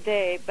them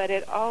today, but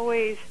it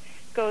always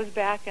goes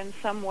back in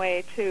some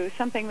way to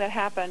something that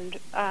happened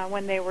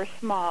when they were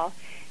small,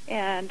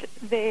 and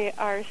they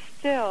are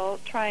still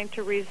trying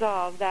to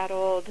resolve that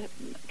old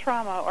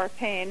trauma or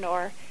pain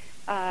or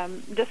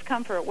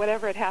discomfort,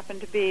 whatever it happened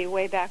to be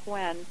way back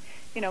when.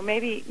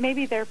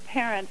 Maybe their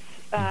parents,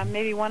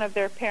 maybe one of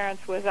their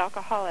parents was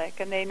alcoholic,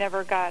 and they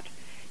never got,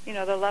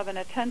 the love and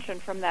attention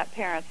from that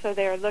parent. So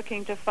they're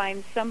looking to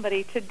find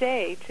somebody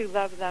today to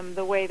love them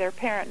the way their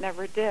parent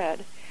never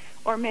did.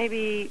 Or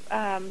maybe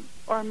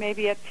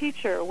a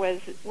teacher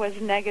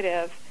was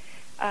negative,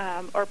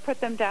 or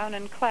put them down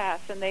in class,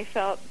 and they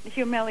felt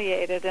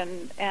humiliated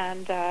and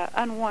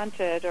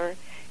unwanted, or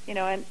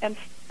and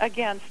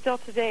again, still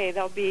today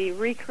they'll be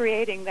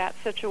recreating that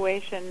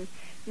situation,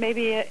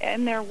 maybe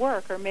in their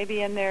work or maybe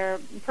in their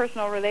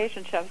personal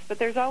relationships. But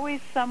there's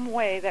always some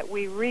way that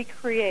we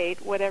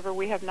recreate whatever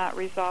we have not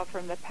resolved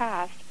from the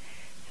past,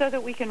 so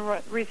that we can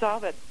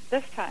resolve it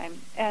this time.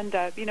 And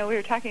we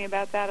were talking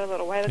about that a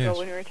little while ago. Yes.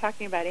 When we were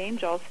talking about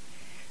angels.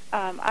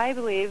 I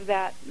believe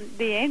that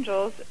the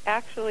angels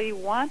actually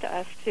want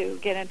us to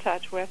get in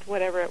touch with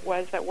whatever it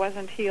was that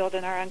wasn't healed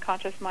in our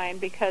unconscious mind,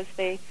 because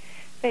they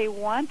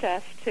want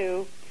us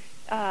to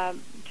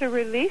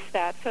release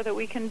that, so that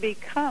we can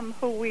become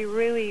who we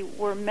really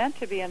were meant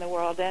to be in the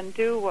world and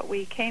do what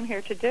we came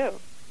here to do.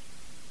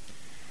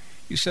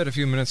 You said a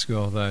few minutes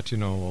ago that a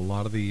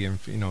lot of the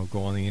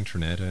go on the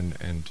internet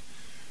and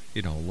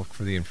look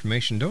for the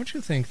information. Don't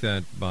you think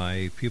that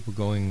by people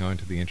going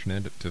onto the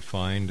internet to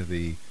find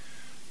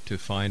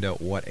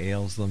out what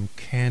ails them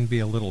can be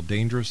a little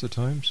dangerous at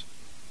times?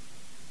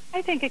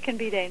 I think it can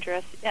be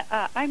dangerous.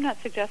 I'm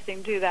not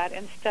suggesting do that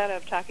instead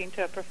of talking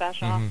to a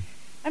professional.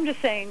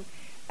 Mm-hmm.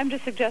 I'm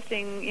just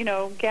suggesting,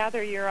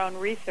 gather your own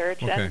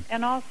research, okay,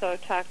 and also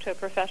talk to a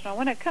professional.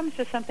 When it comes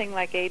to something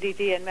like ADD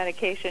and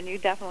medication, you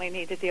definitely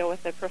need to deal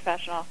with a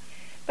professional.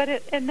 But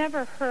it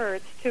never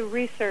hurts to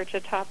research a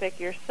topic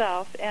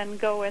yourself and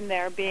go in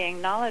there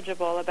being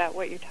knowledgeable about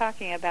what you're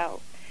talking about,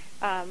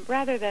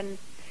 rather than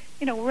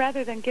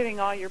giving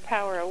all your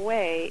power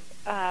away.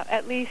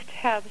 At least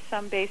have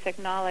some basic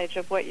knowledge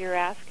of what you're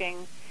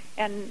asking,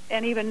 and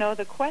even know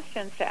the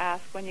questions to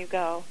ask when you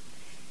go.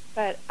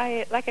 But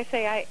I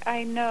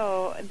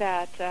know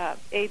that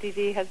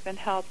ADD has been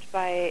helped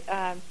by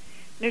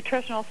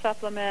nutritional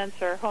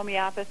supplements or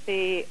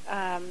homeopathy,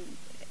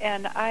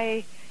 and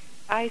I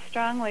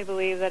strongly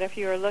believe that if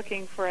you are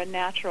looking for a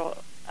natural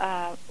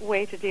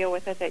way to deal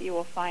with it, that you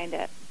will find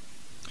it.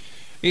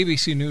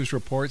 ABC News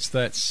reports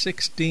that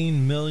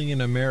 16 million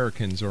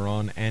Americans are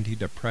on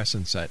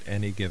antidepressants at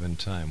any given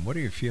time. What are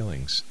your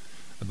feelings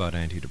about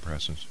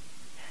antidepressants?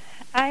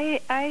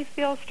 I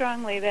feel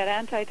strongly that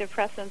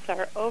antidepressants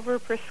are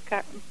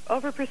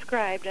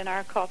overprescribed in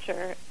our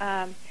culture.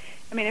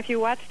 If you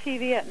watch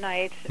TV at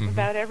night, mm-hmm,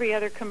 about every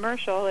other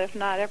commercial, if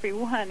not every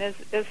one, is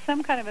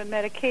some kind of a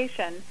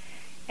medication.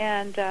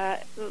 And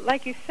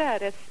like you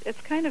said,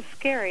 it's kind of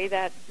scary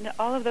that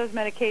all of those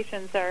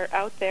medications are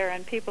out there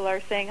and people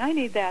are saying, I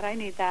need that,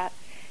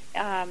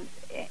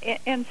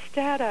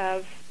 instead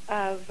of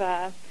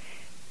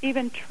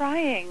even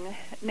trying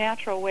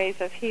natural ways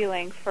of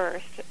healing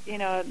first.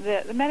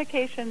 The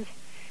medications,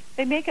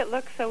 they make it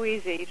look so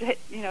easy.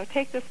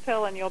 Take this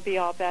pill and you'll be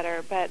all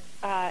better. But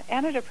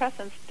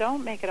antidepressants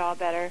don't make it all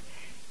better.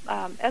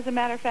 As a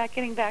matter of fact,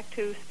 getting back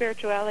to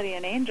spirituality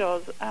and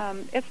angels,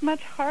 it's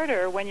much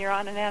harder when you're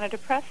on an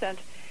antidepressant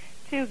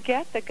to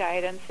get the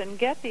guidance and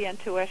get the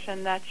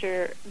intuition that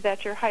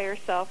your higher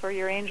self or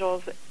your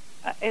angels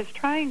is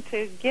trying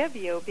to give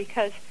you,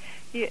 because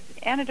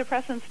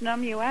antidepressants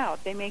numb you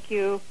out. They make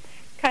you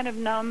kind of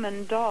numb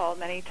and dull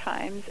many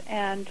times,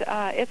 and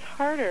it's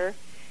harder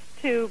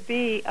to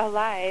be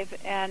alive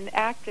and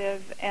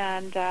active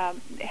and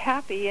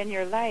happy in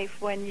your life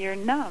when you're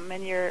numb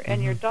and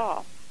you're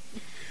dull.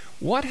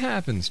 What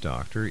happens,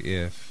 Doctor,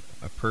 if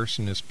a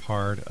person is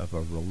part of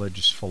a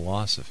religious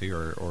philosophy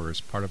or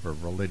is part of a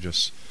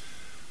religious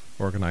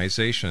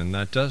organization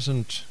that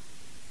doesn't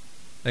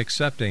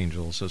accept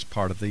angels as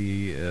part of their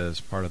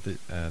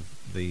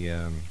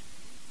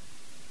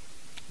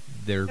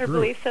group?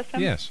 Belief system?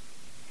 Yes.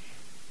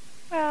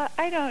 Well,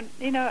 I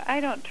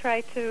don't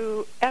try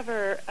to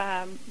ever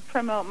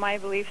promote my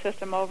belief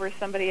system over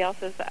somebody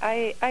else's.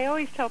 I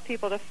always tell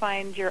people to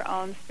find your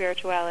own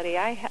spirituality.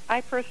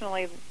 I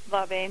personally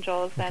love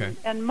angels, Okay.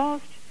 and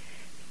most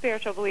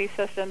spiritual belief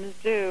systems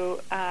do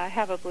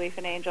have a belief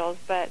in angels.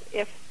 But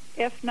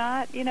if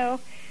not,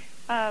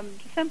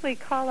 simply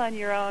call on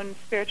your own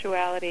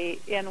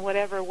spirituality in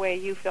whatever way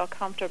you feel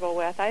comfortable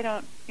with. I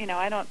don't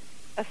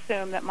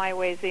assume that my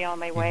way is the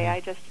only way.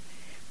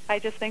 I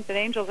just think that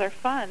angels are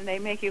fun. They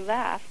make you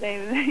laugh.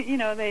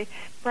 They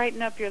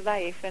brighten up your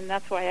life, and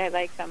that's why I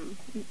like them.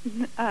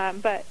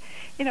 But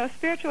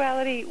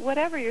spirituality,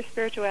 whatever your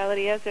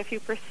spirituality is, if you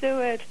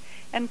pursue it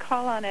and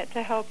call on it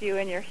to help you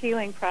in your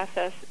healing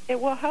process, it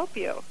will help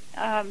you.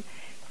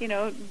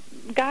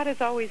 God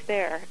is always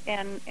there,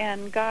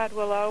 and God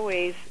will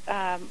always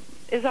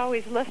is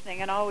always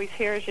listening and always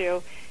hears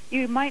you.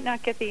 You might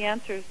not get the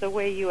answers the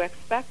way you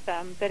expect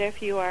them, but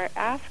if you are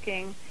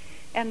asking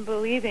and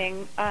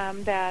believing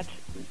that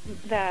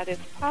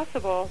it's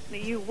possible,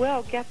 you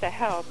will get the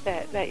help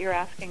that you're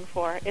asking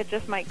for. It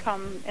just might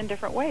come in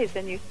different ways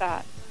than you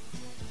thought.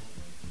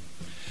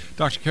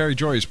 Dr. Carrie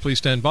Joyce, please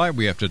stand by.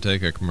 We have to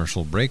take a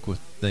commercial break,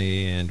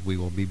 and we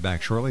will be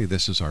back shortly.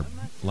 This is our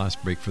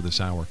last break for this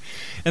hour.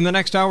 In the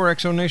next hour,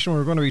 X Zone Nation,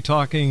 we're going to be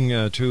talking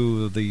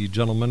to the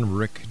gentleman,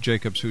 Rick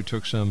Jacobs, who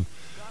took some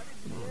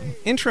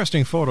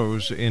interesting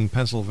photos in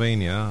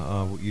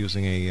Pennsylvania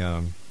using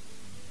a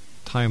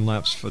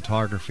time-lapse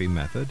photography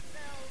method.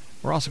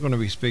 We're also going to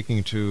be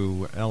speaking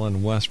to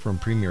Ellen West from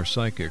Premier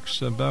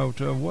Psychics about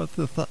what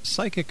the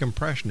psychic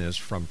impression is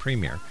from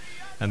Premier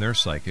and their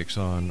psychics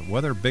on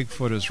whether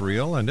Bigfoot is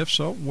real, and if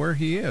so, where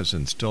he is.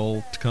 And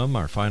still to come,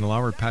 our final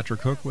hour,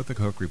 Patrick Cook with the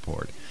Cook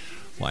Report.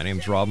 My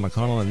name's Rob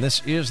McConnell, and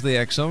this is the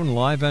X Zone,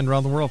 live and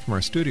around the world from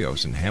our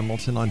studios in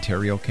Hamilton,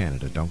 Ontario,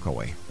 Canada. Don't go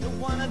away. You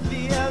wanna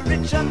be a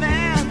richer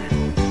man.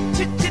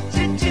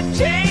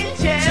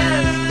 Change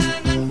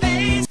and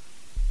face.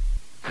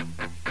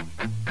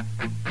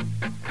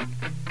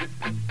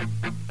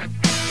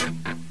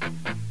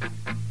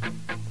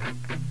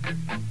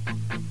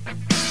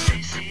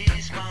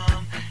 Stacy's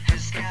mom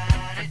has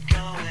got it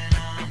going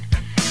on.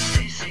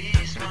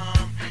 Stacy's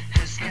mom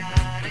has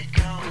got it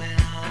going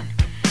on.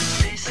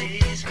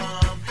 Stacy's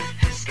mom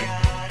has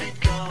got it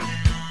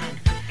going on.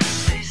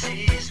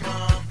 Stacy's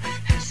mom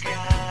has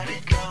got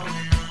it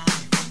going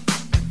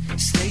on.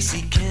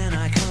 Stacy, can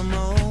I come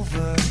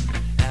over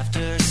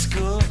after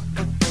school?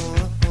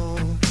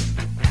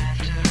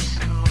 After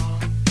school,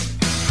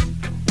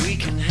 we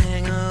can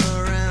hang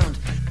around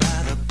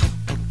by the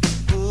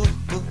pool.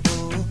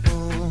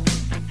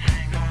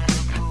 Hang by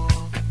the pool.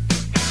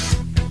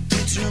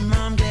 Did your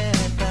mom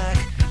get back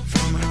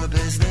from her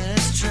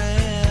business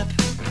trip?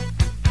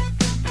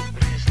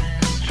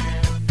 Business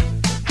trip.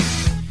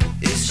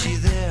 Is she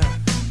there,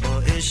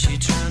 or is she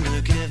trying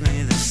to give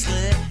me the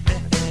slip?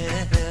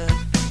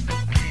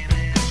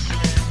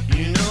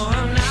 You know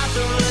I'm not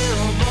the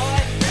little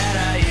boy that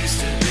I used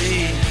to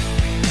be.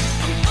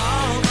 I'm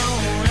all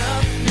grown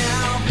up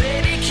now,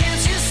 baby,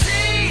 can't you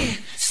see?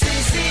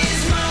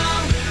 Stacy's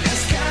mom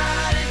has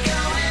got it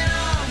going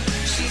on.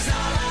 She's all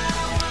I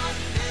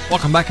want.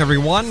 Welcome back,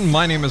 everyone.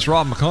 My name is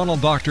Rob McConnell.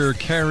 Dr.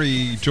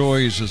 Carrie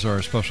Joyce is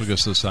our special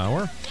guest this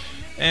hour.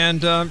 And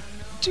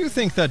do you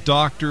think that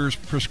doctors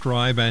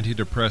prescribe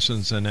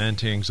antidepressants and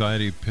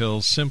anti-anxiety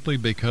pills simply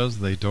because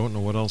they don't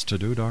know what else to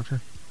do,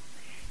 Doctor?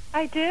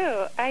 I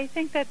do. I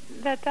think that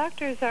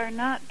doctors are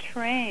not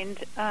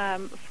trained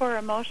for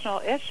emotional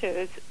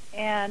issues,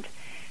 and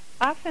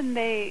often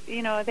they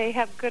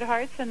have good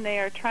hearts and they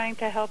are trying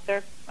to help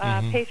their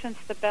patients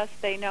the best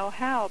they know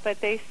how,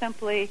 but they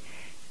simply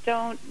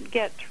don't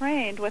get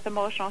trained with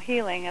emotional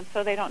healing, and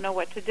so they don't know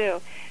what to do.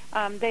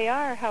 They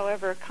are,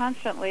 however,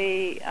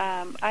 constantly,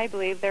 I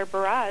believe, they're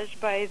barraged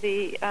by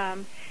the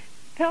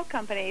pill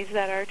companies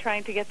that are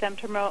trying to get them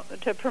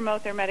to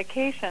promote their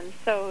medications.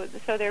 So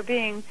they're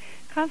being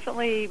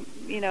constantly,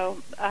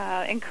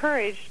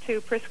 encouraged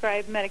to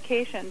prescribe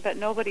medication, but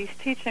nobody's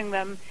teaching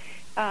them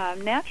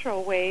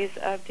natural ways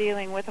of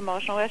dealing with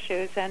emotional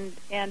issues. And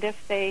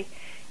if they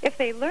if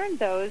they learn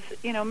those,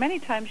 many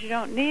times you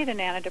don't need an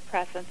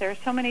antidepressant. There are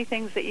so many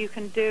things that you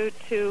can do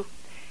to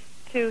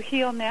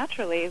heal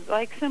naturally,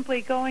 like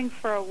simply going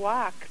for a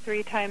walk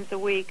 3 times a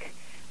week.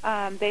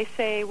 They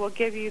say will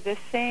give you the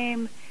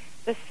same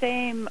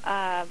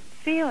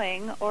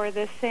feeling or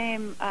the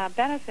same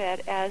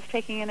benefit as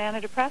taking an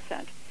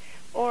antidepressant.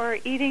 Or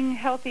eating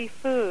healthy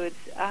foods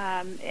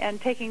and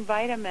taking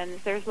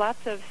vitamins. There's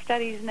lots of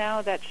studies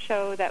now that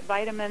show that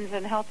vitamins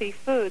and healthy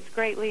foods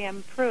greatly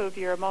improve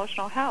your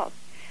emotional health.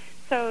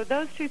 So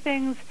those 2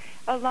 things,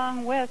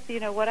 along with,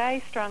 what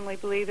I strongly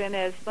believe in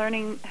is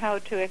learning how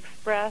to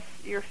express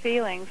your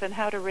feelings and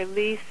how to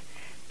release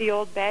the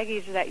old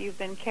baggage that you've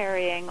been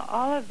carrying.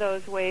 All of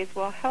those ways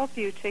will help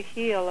you to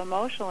heal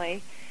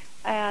emotionally.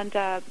 And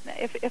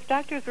if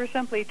doctors were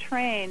simply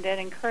trained and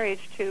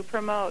encouraged to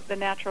promote the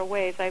natural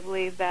ways, I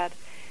believe that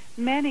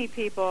many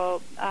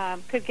people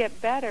could get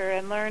better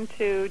and learn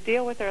to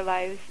deal with their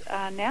lives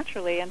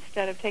naturally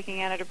instead of taking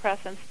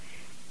antidepressants.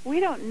 We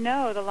don't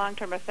know the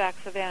long-term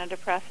effects of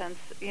antidepressants.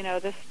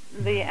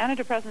 The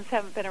antidepressants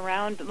haven't been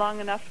around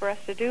long enough for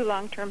us to do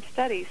long-term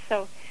studies.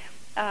 So,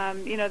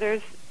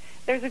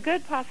 there's a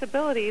good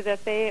possibility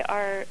that they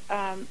are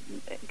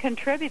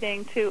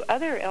contributing to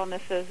other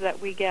illnesses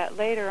that we get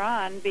later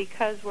on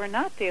because we're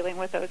not dealing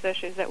with those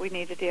issues that we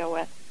need to deal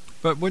with.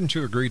 But wouldn't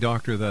you agree,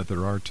 Doctor, that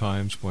there are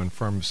times when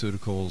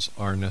pharmaceuticals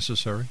are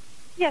necessary?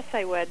 Yes,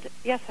 I would.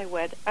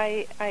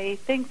 I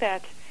think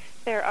that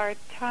there are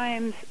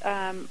times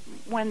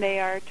when they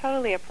are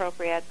totally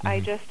appropriate. I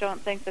just don't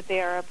think that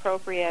they are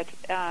appropriate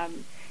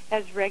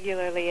as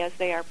regularly as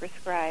they are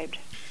prescribed.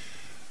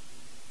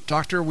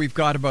 Doctor, we've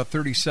got about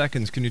 30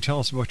 seconds. Can you tell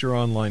us about your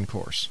online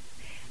course?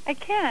 I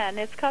can.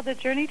 It's called The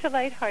Journey to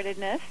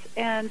Lightheartedness,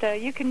 and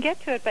you can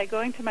get to it by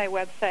going to my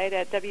website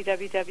at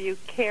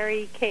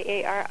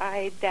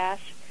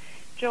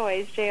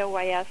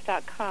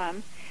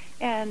www.carrie-joyce.com.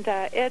 And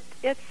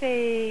it's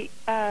a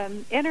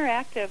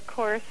interactive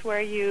course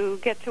where you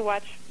get to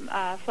watch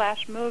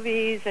flash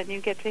movies and you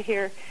get to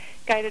hear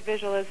guided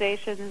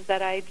visualizations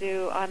that I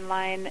do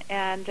online,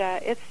 and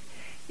it's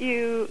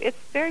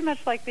very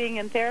much like being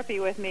in therapy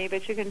with me,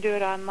 but you can do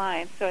it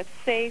online. So it's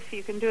safe.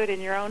 You can do it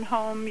in your own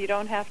home. You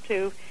don't have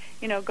to,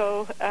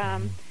 go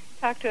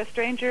talk to a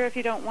stranger if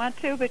you don't want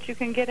to, but you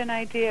can get an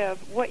idea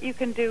of what you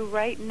can do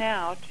right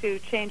now to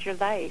change your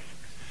life.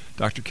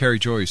 Dr. Carrie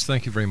Joyce,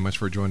 thank you very much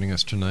for joining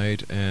us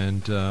tonight,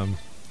 and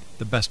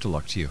the best of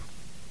luck to you.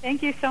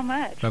 Thank you so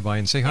much. Bye-bye,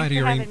 and say hi to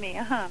your angels. Thanks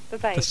for having me.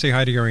 Bye-bye. Say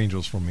hi to your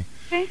angels for me.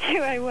 Thank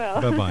you, I will.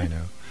 Bye-bye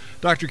now.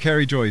 Dr.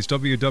 Carrie Joyce,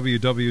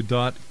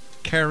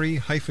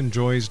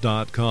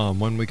 www.carrie-joyce.com.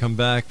 When we come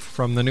back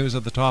from the news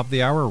at the top of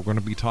the hour, we're going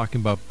to be talking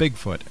about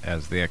Bigfoot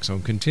as the X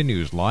Zone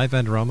continues live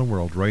and around the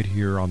world right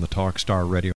here on the Talkstar Radio.